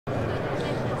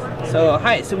So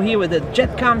hi, so we're here with the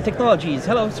Jetcomm Technologies.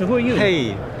 Hello, so who are you?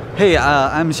 Hey,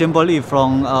 I'm Xianbo Li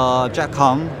from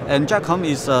Jetcomm, and Jetcomm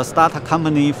is a startup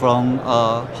company from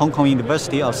Hong Kong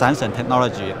University of Science and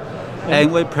Technology,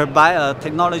 and we provide a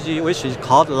technology which is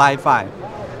called LiPHY.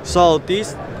 So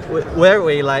this where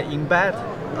we embed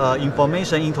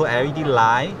information into LED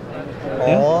light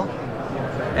or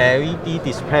LED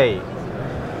display.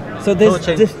 So there's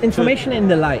this information in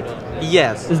the light.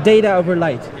 Yes. There's data over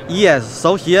light. Yes.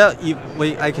 So here,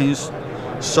 I can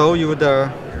show you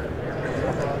the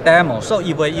demo. So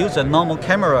if we use a normal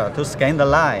camera to scan the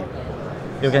light,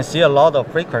 you can see a lot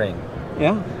of flickering.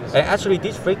 Yeah. And actually,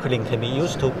 this flickering can be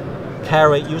used to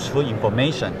carry useful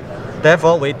information.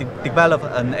 Therefore, we develop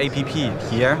an app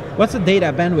here. What's the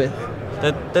data bandwidth?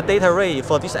 The data rate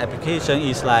for this application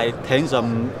is like tens of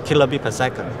kilobits per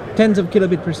second. Tens of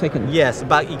kilobits per second. Yes,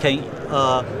 but it can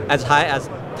as high as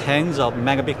tens of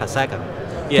megabits per second.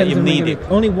 Yeah, if needed.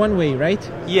 Only one way, right?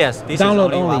 Yes, this Download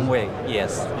is only one way.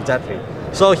 Yes, exactly.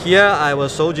 So here I will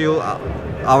show you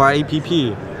our app.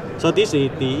 So this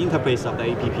is the interface of the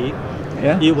app.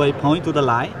 Yeah. If we point to the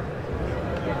light,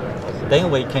 then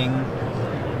we can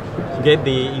get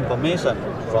the information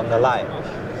from the light.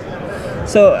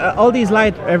 So all these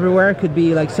lights everywhere could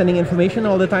be like sending information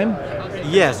all the time?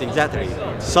 Yes, exactly.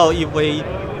 So if we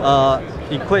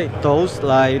equate those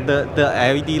like the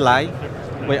LED light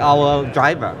with our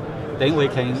driver, then we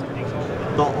can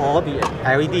all the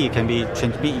LED can be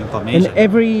transmit information. And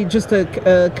every just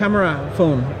a camera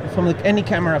phone from any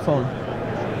camera phone.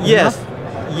 Yes,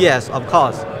 yes, of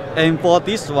course. And for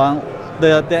this one,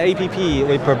 the app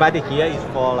we provided here is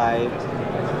for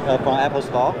from Apple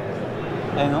Store.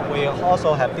 And we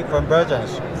also have different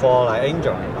versions for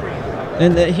Android.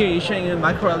 And here you're showing a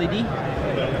micro LED?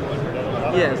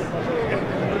 Yes.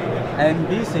 And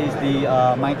this is the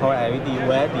micro LED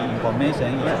where the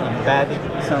information is embedded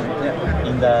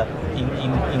in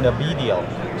the video.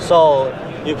 So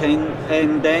you can,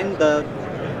 and then the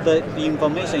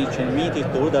information is transmitted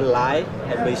through the light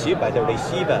and received by the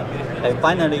receiver, and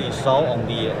finally is shown on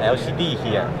the LCD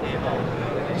here.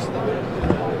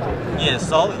 Yes.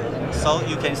 So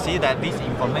you can see that this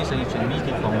information is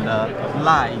emitted from the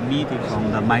light, emitted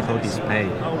from the micro display.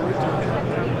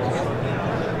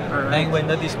 And when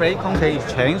the display content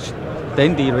is changed,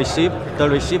 then the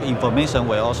received information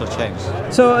will also change.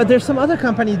 So there's some other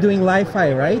company doing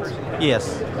LiPHY, right? Yes.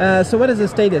 So what is the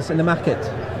status in the market?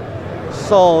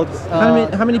 So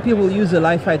how many people use the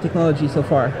LiPHY technology so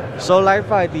far? So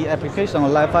LiPHY, the application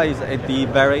of LiPHY is at the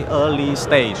very early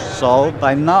stage. So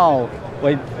by now,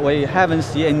 we haven't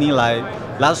seen any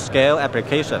large-scale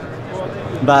application,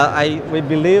 but we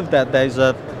believe that there is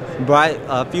a bright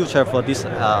future for this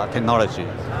technology.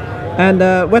 And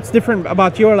what's different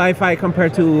about your LiPHY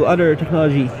compared to other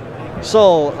technology?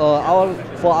 So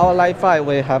for our LiPHY,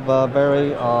 we have a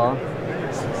very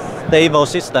stable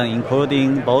system,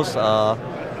 including both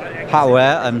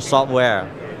hardware and software.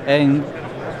 And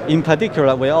in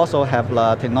particular, we also have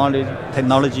the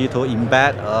technology to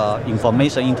embed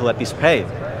information into a display.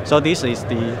 So this is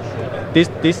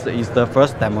the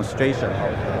first demonstration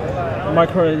of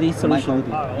micro LED solution.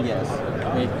 Yes,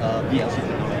 with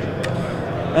VLCD.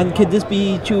 And could this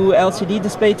be to LCD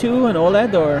display too and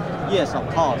OLED, or? Yes, of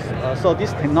course. So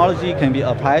this technology can be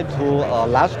applied to a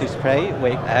large display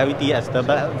with LED as the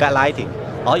backlighting,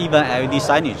 or even LED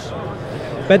signage.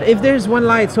 But if there's one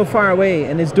light so far away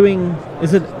and it's doing,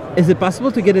 is it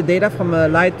possible to get the data from a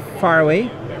light far away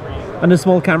on a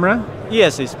small camera?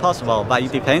 Yes, it's possible, but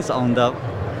it depends on the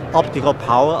optical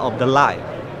power of the light.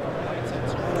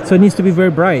 So it needs to be very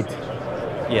bright.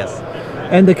 Yes.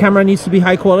 And the camera needs to be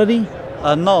high quality?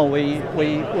 No, we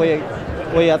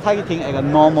are targeting a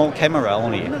normal camera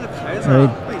only.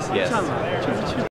 Right. Yes.